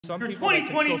Some Your people that can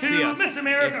still 2022 see us. Miss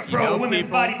America If you Pro know Women's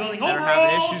people Bodybuilding that are having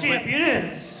overall issues champion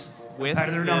is with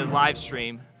the live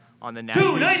stream on the Now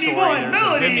News story, 291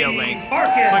 there's a Vimeo link.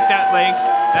 Farkas. Click that link,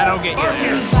 that'll get you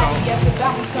there. So,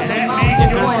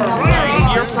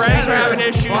 if your friends are having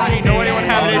issues or you know anyone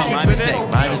having issues with it,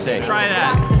 My mistake. try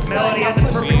that. Melody had the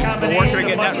perfect combination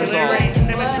getting of that resolved. muscularity,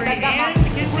 symmetry, and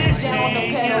conditioning.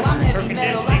 Her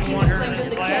conditioning won her in this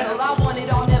class. I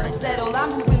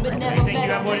think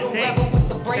you have what it takes.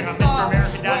 Check out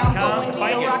MrAmerica.com.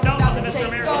 Find yourself on the Mr.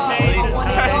 America stage this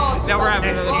time. Now we're having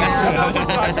another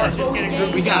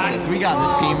match. We got this. We got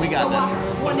this, team. We got this.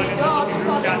 Great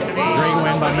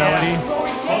win by Melody.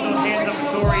 Hold those hands up,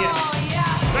 Victoria.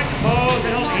 Quick pose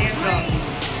and hold the hands up.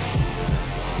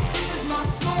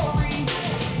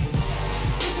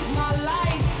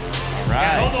 All Yeah,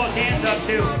 right. hold those hands up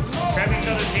too. Grab each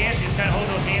other's hands. Just kind of hold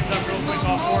those hands up real quick,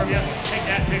 all four of you. Take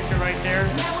that picture right there.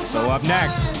 So up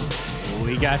next,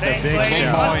 we got the Thanks, big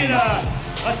ladies. show.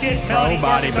 Let's get Melody Pro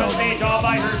Farkas on Bodybuilding. stage all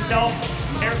by herself.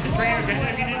 Eric the Trainer can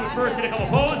interview you first, hit a couple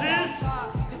poses,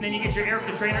 and then you get your Eric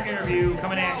the Trainer interview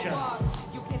coming at you.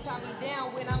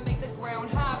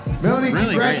 Melody,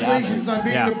 Really great congratulations on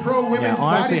being the Pro Women's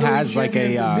honestly Bodybuilding has like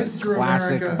a champion for Mr.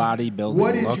 classic America. bodybuilding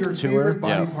What is look your to favorite her.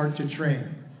 body Yep. part to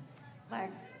train?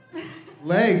 Legs.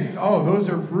 Legs. Oh, those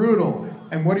are brutal.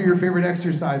 And what are your favorite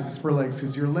exercises for legs?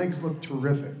 Because your legs look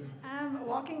terrific.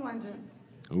 Walking lunges.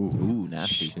 Ooh,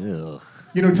 nasty. Ugh.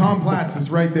 You know, Tom Platz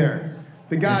is right there.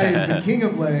 The guy is the king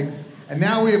of legs, and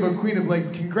now we have a queen of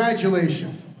legs.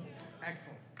 Congratulations.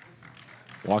 Excellent.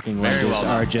 Walking Very lunges well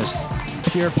done. are just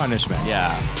pure punishment.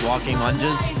 Yeah. Walking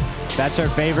lunges. That's her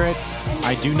favorite.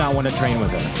 I do not want to train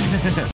with her.